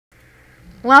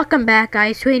Welcome back,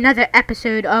 guys, to another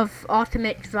episode of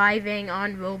Ultimate Driving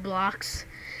on Roblox.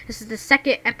 This is the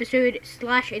second episode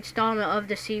 / installment of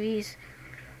the series,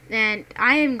 and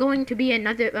I am going to be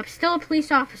I'm still a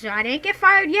police officer. I didn't get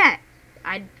fired yet.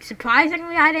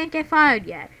 Surprisingly, I didn't get fired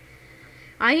yet.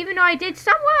 Even though I did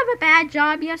somewhat of a bad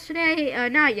job yesterday,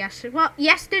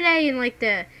 yesterday in like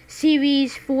the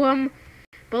series form,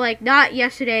 but like not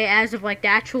yesterday as of like the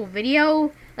actual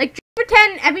video. Like,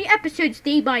 pretend every episode's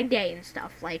day by day and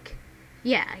stuff. Like,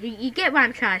 yeah, you get what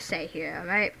I'm trying to say here,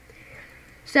 alright?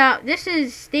 So, this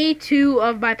is day 2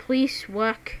 of my police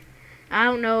work. I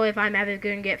don't know if I'm ever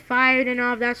going to get fired and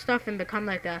all of that stuff and become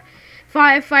like a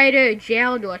firefighter,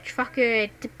 jailed, or a trucker.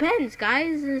 It depends,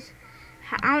 guys.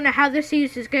 I don't know how this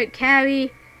series is going to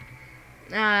carry.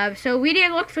 So, we need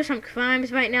to look for some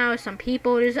crimes right now, some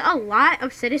people. There's a lot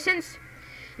of citizens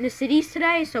in the cities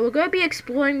today, so we're going to be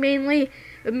exploring mainly.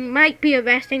 We might be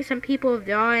arresting some people if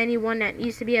there are anyone that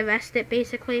needs to be arrested,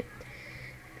 basically.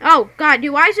 Oh, God,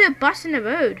 dude, why is there a bus in the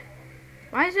road?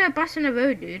 Why is there a bus in the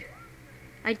road, dude?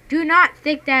 I do not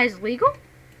think that is legal.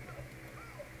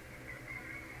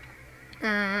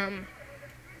 I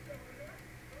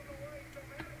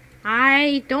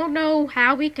don't know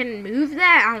how we can move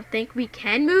that. I don't think we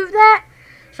can move that.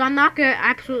 So I'm not going to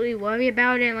absolutely worry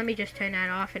about it. Let me just turn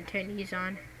that off and turn these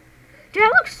on. Dude,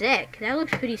 that looks sick. That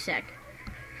looks pretty sick.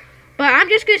 But I'm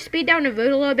just going to speed down the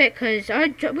road a little bit because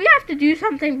we have to do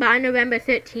something by November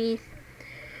 13th.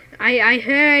 I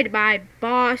heard my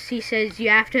boss, he says you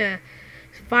have to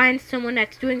find someone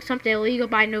that's doing something illegal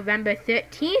by November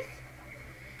 13th.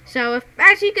 So,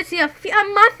 as you can see, a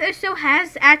month or so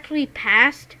has actually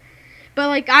passed. But,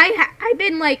 like, I've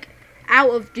been, like,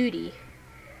 out of duty.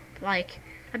 Like,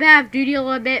 I've been out of duty a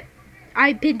little bit.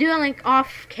 I've been doing, like,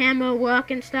 off-camera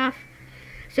work and stuff.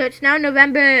 So, it's now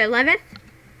November 11th.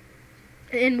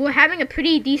 And we're having a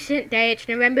pretty decent day. It's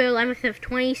November 11th of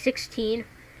 2016.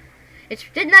 It's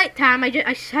the night time. I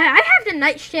have the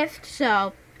night shift,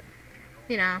 so,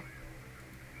 you know.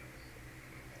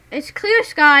 It's clear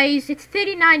skies. It's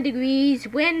 39 degrees.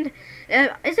 Wind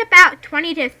is about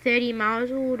 20 to 30 miles.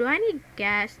 Oh, do I need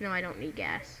gas? No, I don't need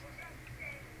gas.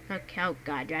 Okay, oh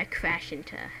God, did I crash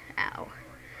into... Ow.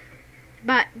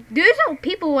 But there's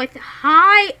people with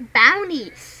high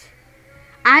bounties.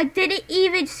 I didn't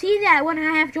even see that when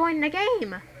I have joined the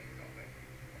game.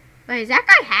 Wait, is that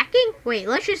guy hacking? Wait,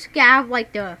 let's just have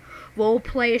like the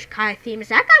role-playish kind of theme. Is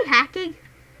that guy hacking?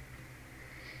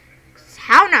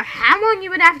 How long you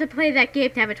would have to play that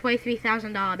game to have a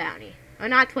 $23,000 bounty? Or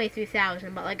not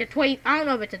 23,000, but like a I don't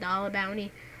know if it's a dollar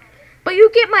bounty. But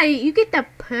you get the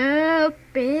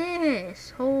purpose.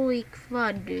 Holy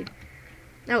crud, dude.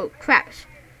 Oh, crap.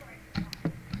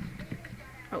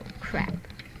 Oh, crap.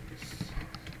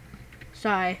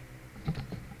 Sorry.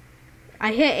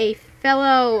 I hit a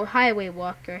fellow highway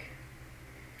walker.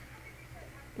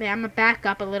 Man, I'm gonna back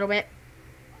up a little bit.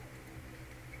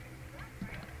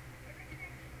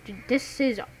 Dude, this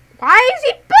is... Why is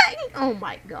he butting? Oh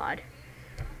my God.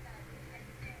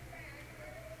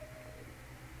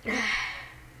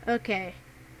 Okay.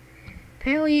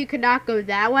 Apparently you could not go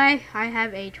that way. I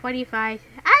have a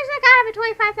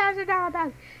 $25,000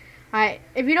 bounty. Alright,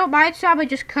 if you don't mind, so I'm gonna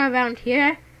just come around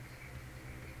here.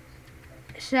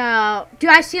 So, dude,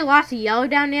 I see lots of yellow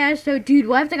down there. So, dude,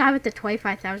 what if the guy with the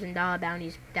 $25,000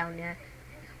 bounties down there?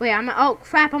 Wait, oh,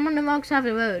 crap, I'm on the wrong side of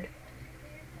the road.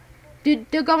 Dude,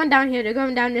 they're going down here. They're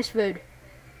going down this road.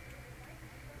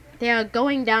 They are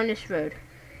going down this road.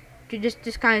 Dude,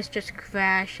 this guy's just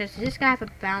crashed. Does this guy have a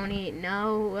bounty?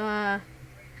 No, I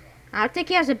don't think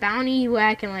he has a bounty where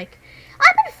I can, like...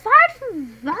 I've been fired for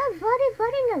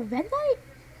running a red light?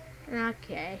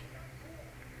 Okay.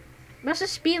 What's the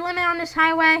speed limit on this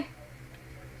highway?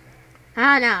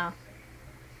 I don't know.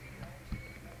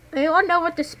 Anyone know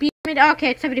what the speed limit? Okay,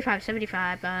 it's 75.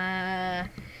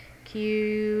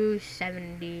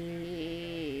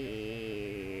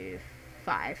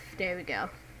 Q75. There we go.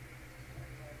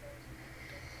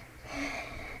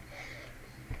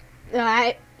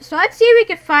 Alright, so let's see if we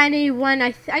can find anyone.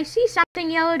 I see something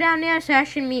yellow down there, so that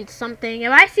should mean something.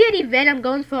 If I see any red, I'm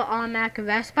going for an automatic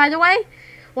arrest, by the way.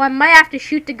 Well, I might have to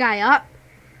shoot the guy up.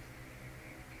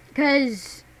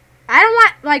 Because I don't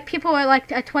want, like, people with, like,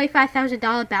 a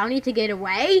 $25,000 bounty to get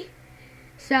away.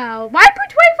 So, why put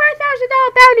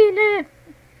 $25,000 bounty in the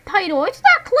title? It's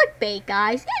not clickbait,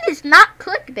 guys. It is not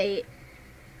clickbait.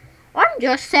 I'm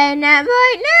just saying that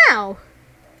right now.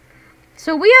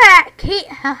 So, we are at Kate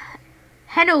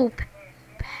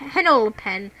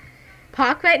Hennelpen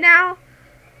Park right now.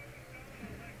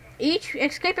 Each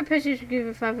escaped person is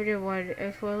given 500 reward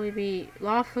if will be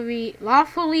lawfully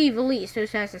released, so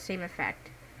it has the same effect.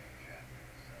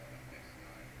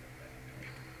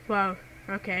 Wow,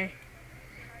 okay.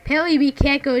 Apparently we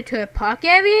can't go to a park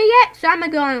area yet, so I'm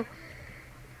gonna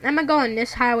go on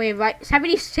this highway, right,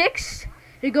 76,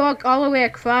 to go all the way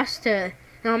across to,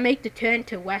 and I'll make the turn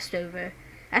to Westover.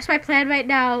 That's my plan right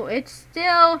now. It's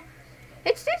still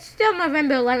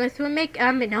November 11th. We'll make,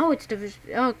 no, it's the,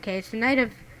 okay, it's the night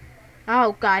of,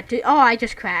 oh god, dude, oh, I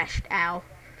just crashed, ow.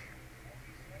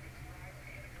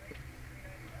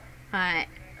 Alright,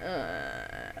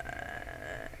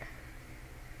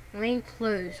 lane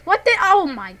closed. What the, oh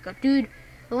my god, dude,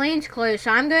 the lane's closed,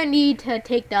 so I'm gonna need to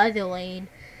take the other lane.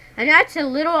 And that's a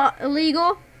little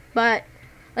illegal, but,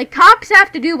 like, cops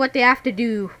have to do what they have to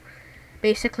do.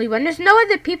 Basically, when there's no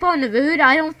other people on the road,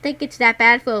 I don't think it's that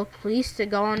bad for police to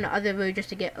go on the other road just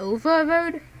to get over a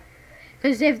road.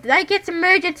 Because if, like, it's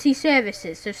emergency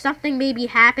services, so something may be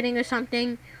happening or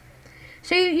something.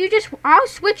 So you just, I'll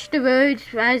switch the roads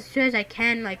as soon as I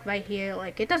can, like, right here.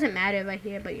 Like, it doesn't matter right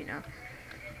here, but you know.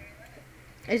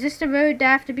 Is this the road that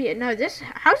I have to be, no, this,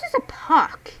 how's this a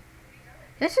park?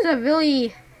 This is a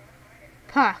really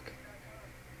park.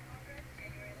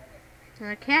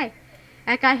 Okay.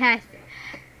 That guy has,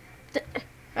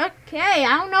 okay,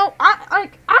 I don't know. I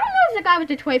don't know if the guy with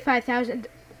the 25,000.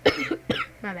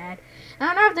 My bad. I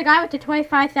don't know if the guy with the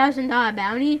 $25,000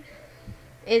 bounty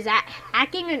is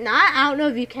hacking or not. I don't know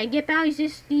if you can get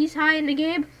bounties these high in the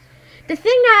game. The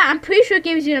thing that I'm pretty sure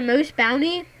gives you the most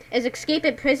bounty is escape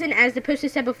in prison. As the person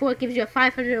said before, it gives you a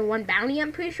 501 bounty.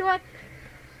 I'm pretty sure.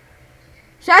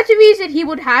 So that's the reason he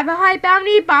would have a high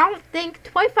bounty, but I don't think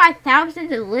 25,000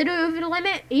 is a little over the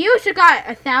limit. He also got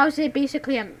 1,000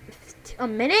 basically a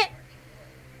minute.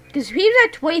 Because he was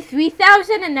at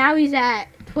 23,000 and now he's at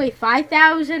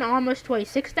 25,000, almost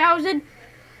 26,000.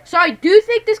 So I do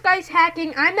think this guy's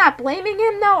hacking. I'm not blaming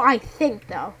him though, I think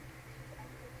though.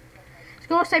 Let's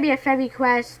go send me a friend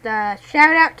request. Shout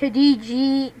out to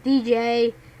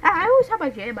DJ. I always have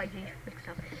my J and my G mixed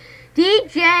up.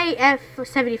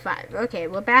 DJF75. Okay,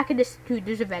 we're back in this. Dude,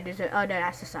 there's a red. Oh no,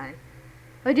 that's the sign.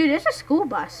 Oh dude, there's a school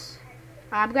bus.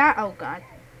 Oh god.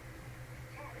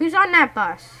 Who's on that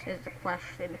bus is the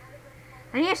question.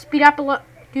 I need to speed up a lot,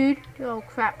 dude. Oh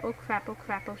crap, oh crap, oh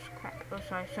crap, oh crap. Oh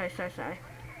sorry.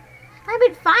 I've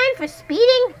been fined for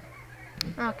speeding.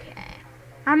 Okay.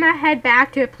 I'm gonna head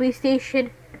back to a police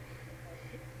station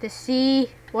to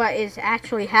see what is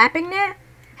actually happening.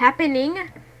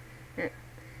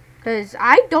 Because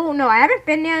I don't know. I haven't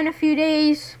been there in a few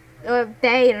days, or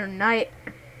day or night.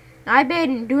 I've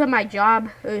been doing my job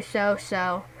or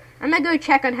so. I'm gonna go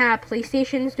check on how a police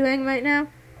station's doing right now.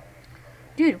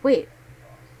 Dude, wait.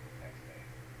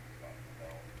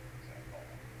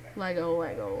 Lego.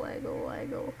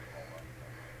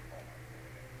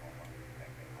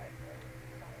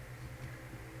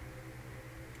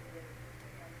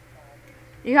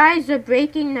 You guys are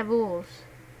breaking the rules.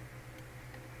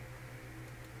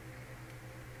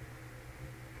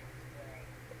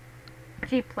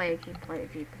 G plays.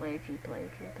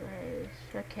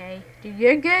 Okay. Dude,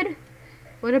 you're good?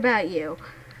 What about you?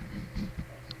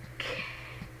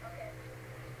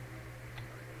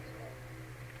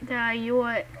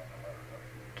 You're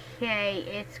okay.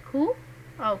 It's cool.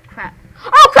 Oh crap.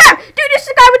 Dude, this is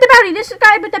the guy with the bounty. This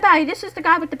is the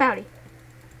guy with the bounty.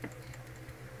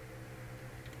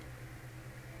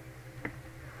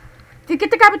 Dude, get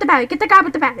the guy with the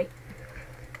bounty.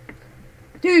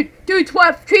 Dude,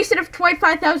 Trace of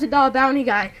 $25,000 bounty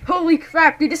guy. Holy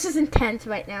crap, dude, this is intense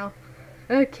right now.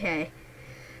 Okay.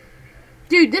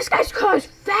 Dude, this guy's car is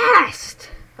fast.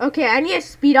 Okay, I need to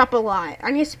speed up a lot.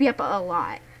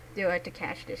 Do I have to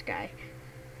catch this guy?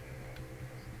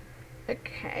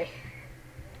 Okay.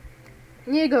 I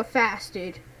need to go fast,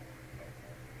 dude.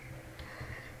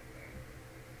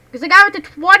 Because the guy with the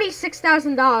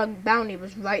 $26,000 bounty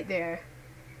was right there.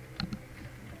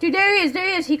 Dude, there he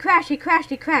is. He crashed. Wait,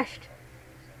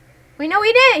 no,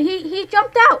 he didn't. He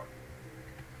jumped out.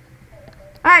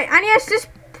 Alright, I need to assist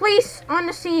police on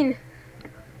the scene.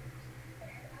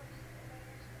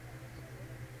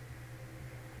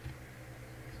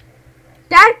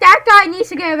 That guy needs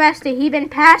to get arrested. He been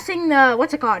passing the,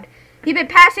 what's it called? He been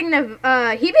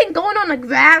going on the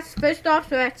grass, first off,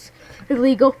 so that's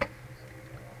illegal.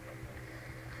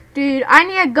 Dude, I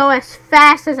need to go as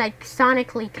fast as I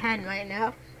sonically can right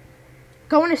now.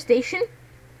 Go in a station.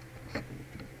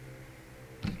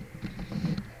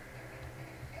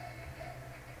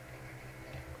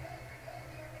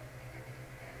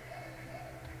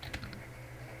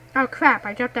 Oh crap,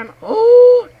 I jumped down.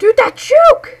 Oh, dude, that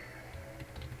juke!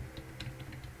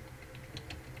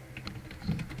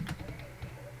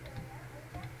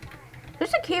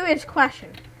 There's a curious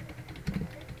question.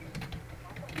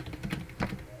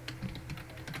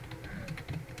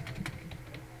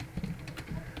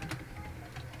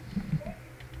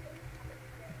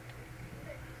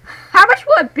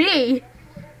 would it be?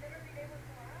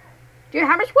 Dude,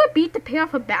 how much would it be to pay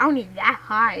off a bounty that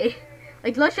high?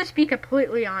 Like, let's just be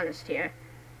completely honest here.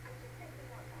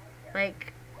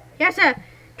 Like, he has a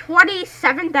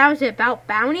 27,000 about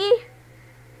bounty.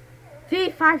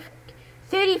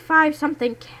 35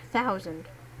 something thousand.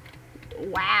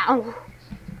 Wow.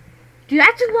 Dude,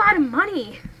 that's a lot of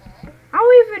money. I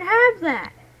don't even have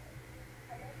that.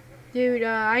 Dude,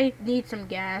 I need some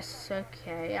gas.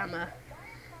 Okay, I'm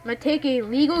gonna take a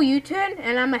legal U-turn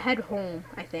and I'm gonna head home,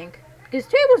 I think. Because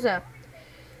today was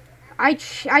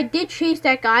I did chase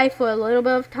that guy for a little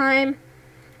bit of time.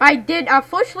 I did,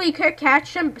 unfortunately, could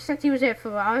catch him since he was at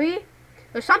Ferrari.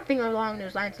 Or something along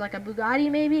those lines, like a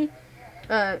Bugatti maybe.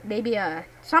 Maybe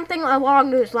something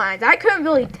along those lines. I couldn't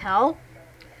really tell.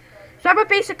 So I'm gonna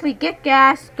basically get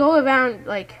gas, go around,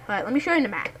 like, alright, let me show you the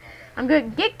map. I'm gonna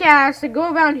get gas and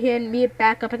go around here and meet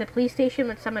back up at the police station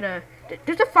with some of the,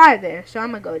 there's a fire there, so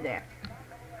I'm gonna go there.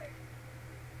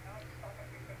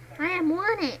 I am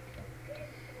on it.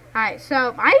 Alright,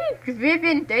 so I've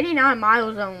driven 39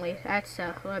 miles only. That's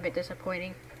a little bit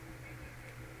disappointing.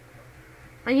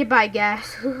 I need to buy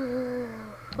gas.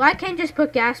 Well, I can't just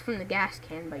put gas from the gas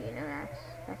can, but you know,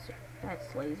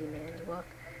 that's lazy man's work.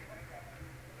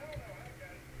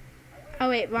 Oh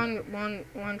wait,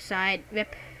 wrong side.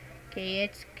 Rip. Okay,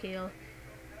 it's cool.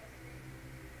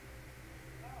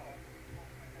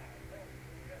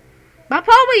 I'll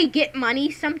probably get money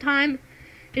sometime,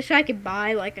 just so I could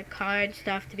buy like a car and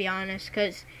stuff. To be honest,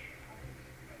 cause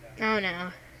I don't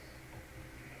know.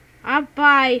 I'll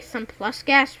buy some plus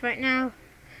gas right now.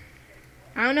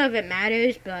 I don't know if it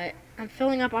matters, but I'm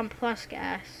filling up on plus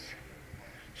gas.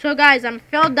 So guys, I'm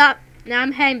filled up. Now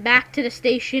I'm heading back to the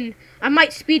station. I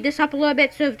might speed this up a little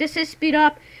bit. So if this is speed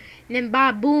up, and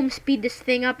then boom, speed this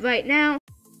thing up right now.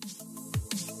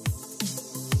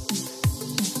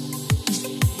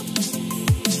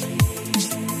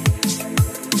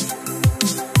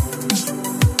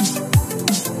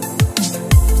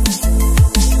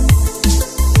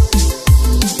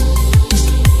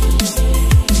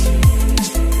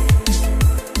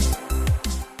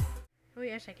 Oh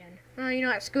yes, I can. Oh, you know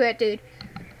what? Screw it, dude.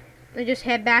 I just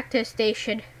head back to the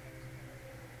station.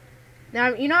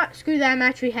 Now, you know what? Screw that. I'm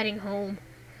actually heading home.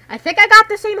 I think I got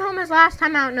the same home as last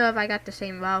time. I don't know if I got the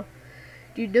same route.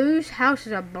 Dude, those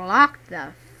houses are blocked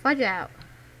the fudge out.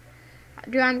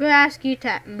 Dude, I'm going to ask you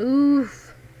to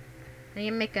move. I'm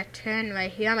going to make a turn right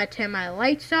here. I'm going to turn my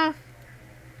lights off.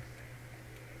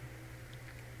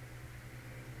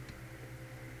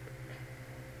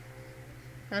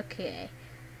 Okay.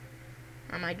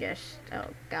 I'm going to just... Oh,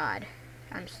 God.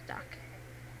 I'm stuck.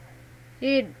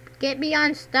 Dude, get me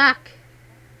unstuck.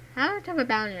 How much of a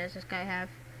bounty does this guy have?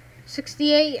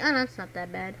 68? Oh, that's not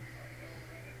that bad.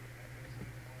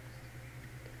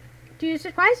 Dude,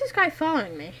 why is this guy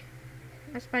following me?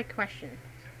 That's my question.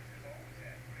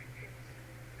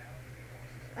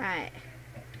 Alright.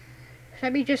 So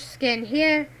let me just scan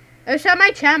here. Oh, so my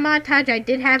chat montage, I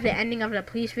did have the ending of the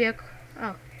police vehicle.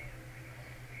 Oh.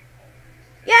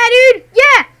 Yeah, dude!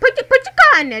 Yeah! Put your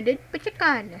car in there, dude. Put your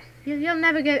car in there. You'll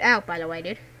never get out, by the way,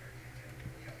 dude.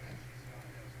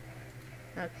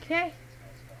 Okay.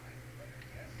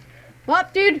 Well,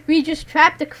 dude, we just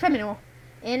trapped a criminal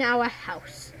in our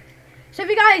house. So if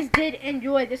you guys did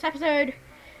enjoy this episode,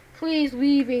 please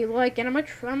leave a like. And I'm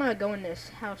gonna go in this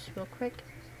house real quick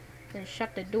and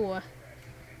shut the door.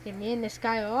 And me and this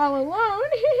guy are all alone.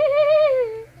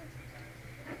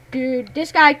 Dude,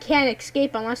 this guy can't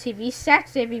escape unless he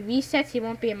resets. If he resets, he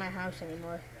won't be in my house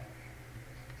anymore.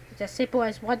 It's as simple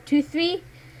as 1, 2, 3.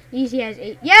 Easy as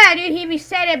 8. Yeah, dude, he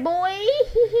reset it, boy.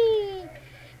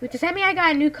 Wait, does that mean I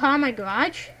got a new car in my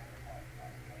garage?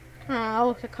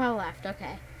 Oh, the car left.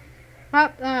 Okay.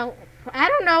 Well, I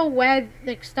don't know where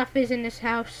the stuff is in this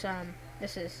house.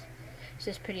 This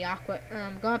is pretty awkward.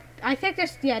 Go up. I think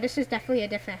this is definitely a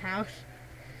different house.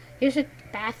 Here's a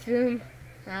bathroom.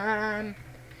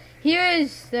 Here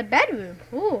is the bedroom.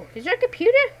 Ooh, is there a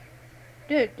computer?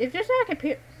 Dude, if there's not a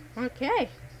computer... Okay.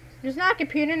 There's not a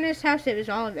computer in this house. It was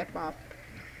all a rip-off.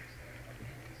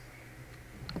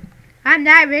 I'm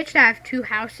that rich that I have 2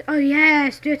 houses. Oh,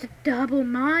 yes. There's a double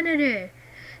monitor.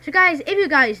 So, guys, if you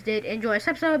guys did enjoy this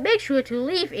episode, make sure to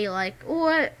leave a like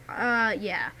or,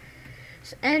 yeah.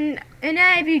 And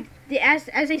if you... As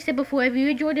I said before, if you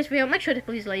enjoyed this video, make sure to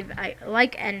please leave a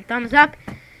like and thumbs up.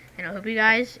 And I hope you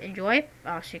guys enjoy.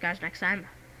 I'll see you guys next time.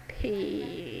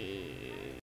 Peace.